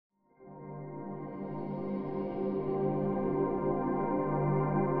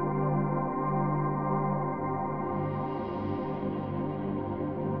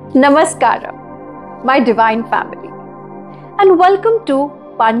Namaskara, my divine family, and welcome to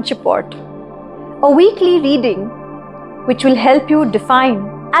PanchPortal, a weekly reading which will help you define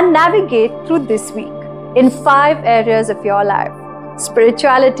and navigate through this week in 5 areas of your life: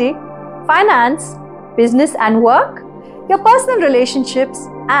 spirituality, finance, business and work, your personal relationships,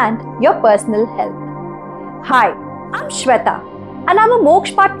 and your personal health. Hi, I'm Shweta, and I'm a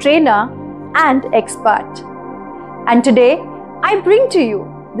Mokshapatta trainer and expert. And today, I bring to you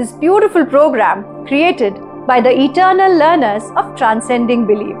this beautiful program created by the eternal learners of transcending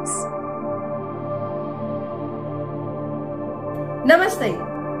beliefs. Namaste.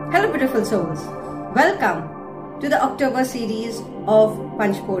 Hello beautiful souls. Welcome to the October series of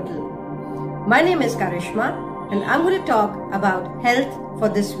PanchPortal. My name is Karishma and I'm going to talk about health for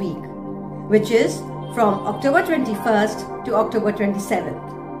this week, which is from October 21st to October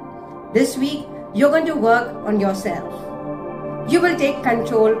 27th. This week, you're going to work on yourself. You will take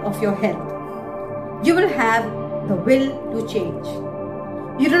control of your health. You will have the will to change.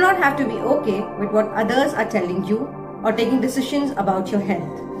 You do not have to be okay with what others are telling you or taking decisions about your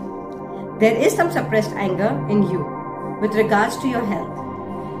health. There is some suppressed anger in you with regards to your health.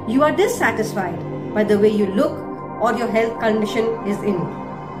 You are dissatisfied by the way you look or your health condition is in.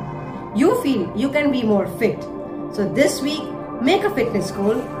 You feel you can be more fit. So this week, make a fitness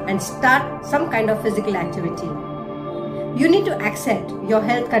goal and start some kind of physical activity. You need to accept your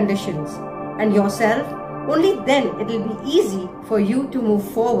health conditions and yourself. Only then it will be easy for you to move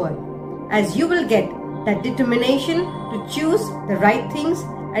forward, as you will get that determination to choose the right things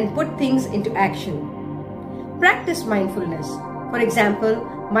and put things into action. Practice mindfulness. For example,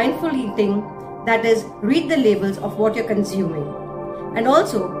 mindful eating, that is, read the labels of what you're consuming. And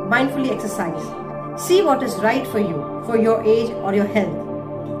also mindfully exercise. See what is right for you, for your age or your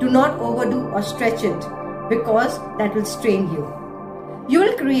health. Do not overdo or stretch it, because that will strain you. You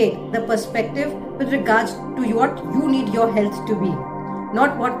will create the perspective with regards to what you need your health to be,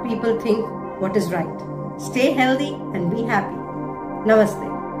 not what people think what is right. Stay healthy and be happy. Namaste.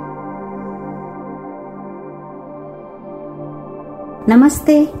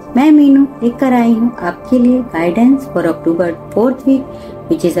 नमस्ते, मैं मीनू लेकर आई हूँ आपके लिए guidance for October 4th week,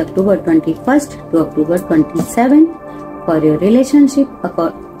 which is October 21st to October 27 for your relationship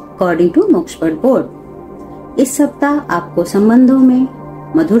according to मोक्षपट board. इस सप्ताह आपको संबंधों में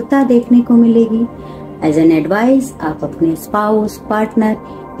मधुरता देखने को मिलेगी। एज एन एडवाइस, आप अपने स्पाउस,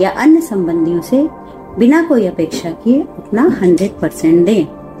 पार्टनर या अन्य संबंधियों से बिना कोई अपेक्षा किए अपना 100% दें।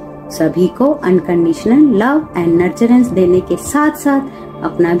 सभी को अनकंडीशनल लव एंड नर्चरेंस देने के साथ साथ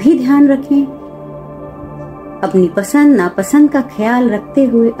अपना भी ध्यान रखें। अपनी पसंद नापसंद का ख्याल रखते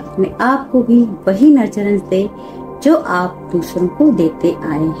हुए अपने आप को भी वही नर्चरेंस दे जो आप दूसरों को देते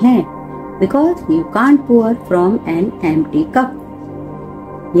आए हैं, because you can't pour from an empty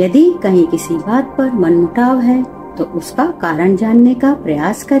cup. यदि कहीं किसी बात पर मनमुटाव है तो उसका कारण जानने का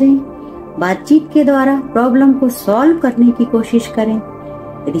प्रयास करें। बातचीत के द्वारा प्रॉब्लम को सॉल्व करने की कोशिश करें।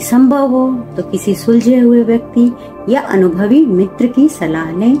 यदि संभव हो तो किसी सुलझे हुए व्यक्ति या अनुभवी मित्र की सलाह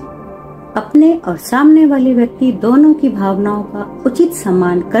लें। अपने और सामने वाले व्यक्ति दोनों की भावनाओं का उचित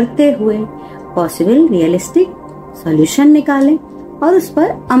सम्मान करते हुए पॉसिबल रियलिस्टिक सॉल्यूशन निकालें और उस पर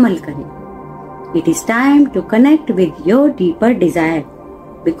अमल करें। It is time to connect with your deeper Dzire,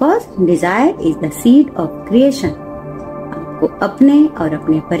 because desire is the seed of creation. आपको अपने और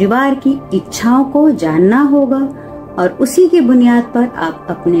अपने परिवार की इच्छाओं को जानना होगा और उसी की बुनियाद पर आप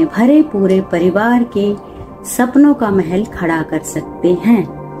अपने भरे पूरे परिवार के सपनों का महल खड़ा कर सकते हैं।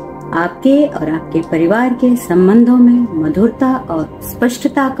 आपके और आपके परिवार के संबंधों में मधुरता और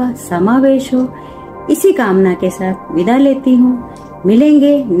स्पष्टता का समावेश हो, इसी कामना के साथ विदा लेती हूँ।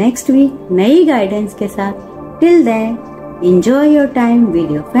 मिलेंगे नेक्स्ट वीक नई गाइडेंस के साथ। Till then, enjoy your time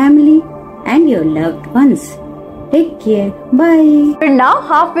with your family and your loved ones. Take care, bye. We're now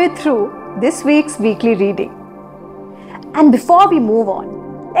halfway through this week's weekly reading. And before we move on,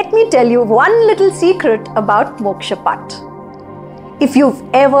 let me tell you one little secret about Mokshapatta. If you've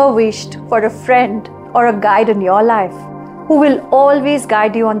ever wished for a friend or a guide in your life who will always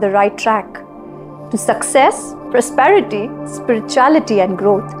guide you on the right track to success, prosperity, spirituality and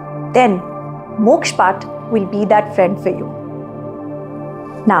growth, then Mokshapatta will be that friend for you.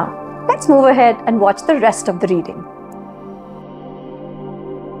 Now, let's move ahead and watch the rest of the reading.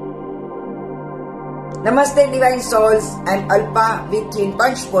 Namaste Divine Souls, and Alpa weekly in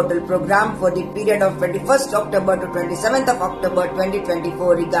PanchPortal program for the period of 21st October to 27th of October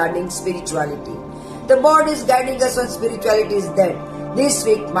 2024 regarding spirituality. The board is guiding us on spirituality is that this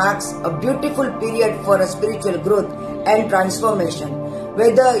week marks a beautiful period for a spiritual growth and transformation.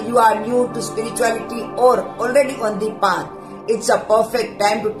 Whether you are new to spirituality or already on the path, it's a perfect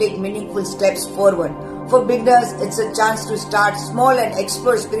time to take meaningful steps forward. For beginners, it's a chance to start small and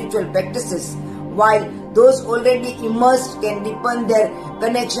explore spiritual practices, while those already immersed can deepen their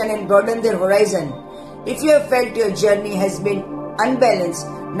connection and broaden their horizon. If you have felt your journey has been unbalanced,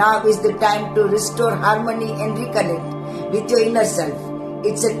 now is the time to restore harmony and reconnect with your inner self.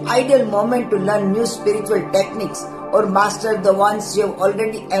 It's an ideal moment to learn new spiritual techniques or master the ones you have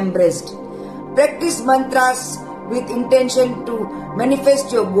already embraced. Practice mantras with intention to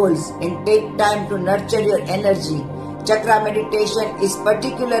manifest your goals and take time to nurture your energy. Chakra meditation is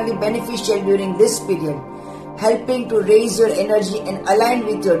particularly beneficial during this period, helping to raise your energy and align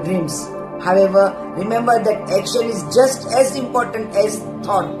with your dreams. However, remember that action is just as important as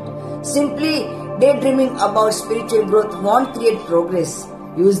thought. Simply daydreaming about spiritual growth won't create progress.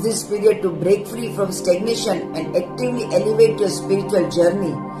 Use this period to break free from stagnation and actively elevate your spiritual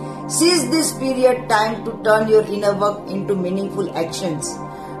journey. Seize this period time to turn your inner work into meaningful actions.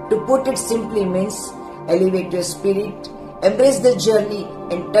 To put it simply means elevate your spirit, embrace the journey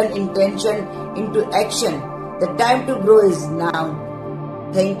and turn intention into action. The time to grow is now.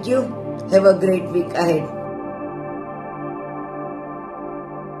 Thank you. Have a great week ahead.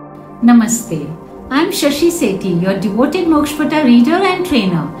 Namaste. I am Shashi Sethi, your devoted Mokshapatta reader and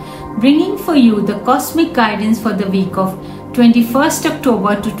trainer, bringing for you the cosmic guidance for the week of 21st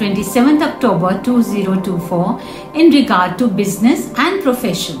October to 27th October 2024 in regard to business and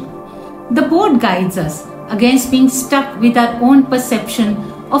profession. The board guides us against being stuck with our own perception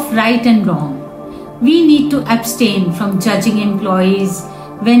of right and wrong. We need to abstain from judging employees,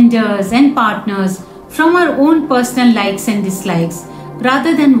 vendors and partners from our own personal likes and dislikes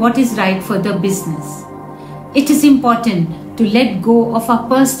rather than what is right for the business. It is important to let go of our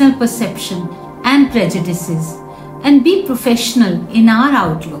personal perception and prejudices and be professional in our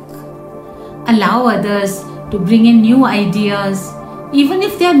outlook. Allow others to bring in new ideas even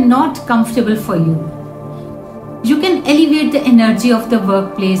if they are not comfortable for you. You can elevate the energy of the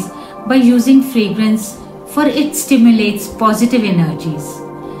workplace by using fragrance, for it stimulates positive energies.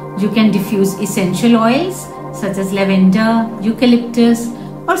 You can diffuse essential oils such as lavender, eucalyptus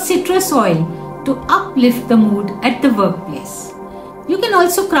or citrus oil to uplift the mood at the workplace. You can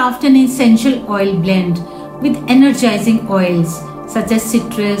also craft an essential oil blend with energizing oils such as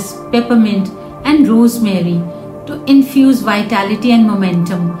citrus, peppermint and rosemary to infuse vitality and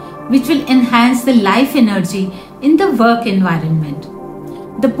momentum, which will enhance the life energy in the work environment.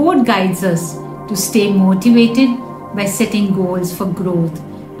 The board guides us to stay motivated by setting goals for growth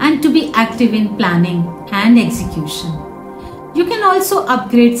and to be active in planning and execution. You can also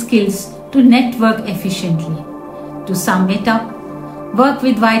upgrade skills to network efficiently. To sum it up, work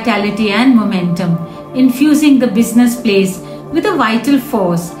with vitality and momentum, infusing the business place with a vital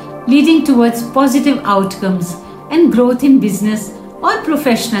force leading towards positive outcomes and growth in business or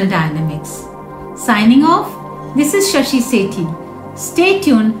professional dynamics. Signing off, this is Shashi Sethi. Stay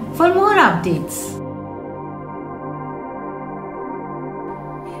tuned for more updates.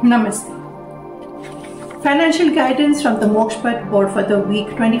 Namaste. Financial guidance from the Mokshapatta board for the week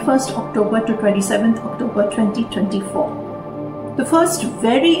 21st October to 27th October 2024. The first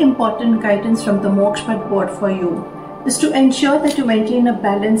very important guidance from the Mokshapatta board for you is to ensure that you maintain a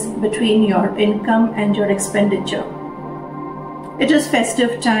balance between your income and your expenditure. It is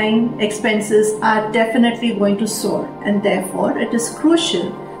festive time, expenses are definitely going to soar, and therefore it is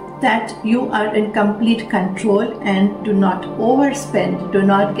crucial that you are in complete control and do not overspend, do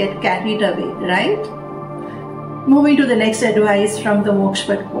not get carried away, right? Moving to the next advice from the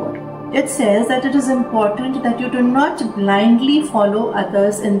Mokshapatta board. It says that it is important that you do not blindly follow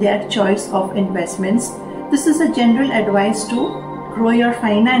others in their choice of investments. This is a general advice to grow your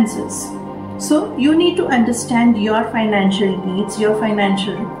finances. So you need to understand your financial needs, your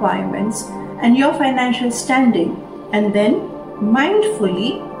financial requirements, and your financial standing, and then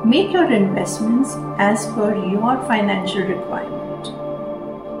mindfully make your investments as per your financial requirement.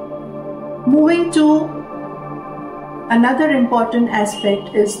 Moving to another important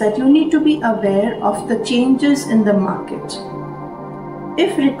aspect is that you need to be aware of the changes in the market.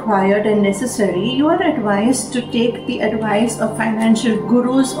 If required and necessary, you are advised to take the advice of financial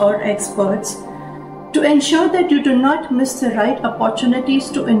gurus or experts to ensure that you do not miss the right opportunities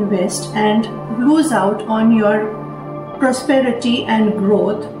to invest and lose out on your prosperity and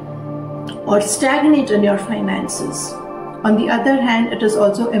growth or stagnate in your finances. On the other hand, it is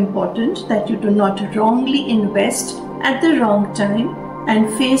also important that you do not wrongly invest at the wrong time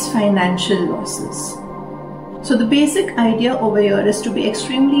and face financial losses. So the basic idea over here is to be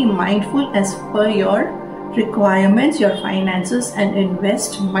extremely mindful as per your requirements, your finances, and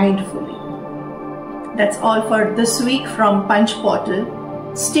invest mindfully. That's all for this week from Punch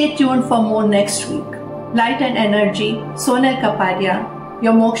Portal. Stay tuned for more next week. Light and Energy, Sonal Kapadia,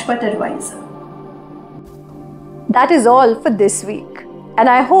 your Mokshapatta advisor. That is all for this week, and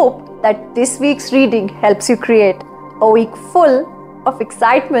I hope that this week's reading helps you create a week full of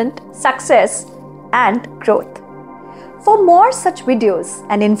excitement, success, and growth. For more such videos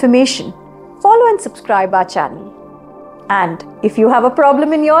and information, follow and subscribe our channel. And if you have a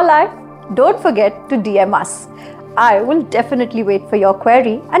problem in your life, don't forget to DM us. I will definitely wait for your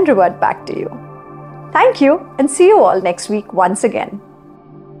query and revert back to you. Thank you, and see you all next week once again.